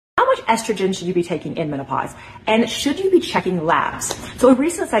estrogen should you be taking in menopause? And should you be checking labs? So a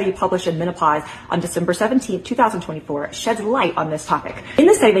recent study published in Menopause on December 17, 2024 sheds light on this topic. In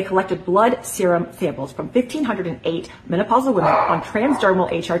the study, they collected blood serum samples from 1,508 menopausal women on transdermal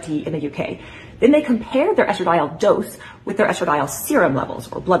HRT in the UK. Then they compared their estradiol dose with their estradiol serum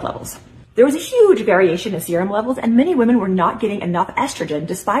levels or blood levels. There was a huge variation in serum levels, and many women were not getting enough estrogen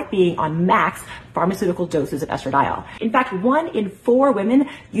despite being on max pharmaceutical doses of estradiol. In fact, 1 in 4 women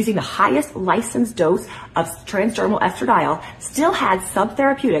using the highest licensed dose of transdermal estradiol still had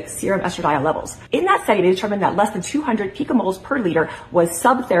subtherapeutic serum estradiol levels. In that study, they determined that less than 200 picomoles per liter was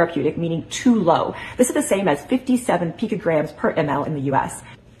subtherapeutic, meaning too low. This is the same as 57 picograms per ml in the US.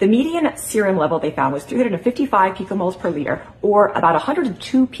 The median serum level they found was 355 picomoles per liter, or about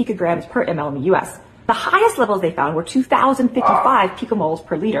 102 picograms per ml in the US. The highest levels they found were 2,055 picomoles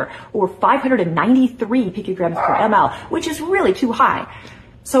per liter, or 593 picograms per ml, which is really too high.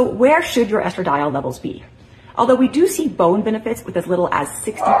 So where should your estradiol levels be? Although we do see bone benefits with as little as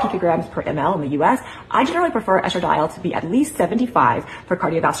 60 picograms per ml in the US, I generally prefer estradiol to be at least 75 for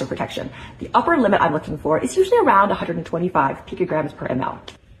cardiovascular protection. The upper limit I'm looking for is usually around 125 picograms per ml.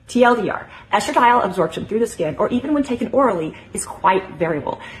 TLDR, estradiol absorption through the skin or even when taken orally is quite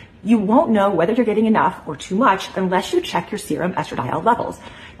variable. You won't know whether you're getting enough or too much unless you check your serum estradiol levels.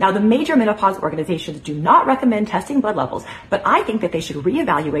 Now, the major menopause organizations do not recommend testing blood levels, but I think that they should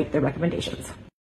reevaluate their recommendations.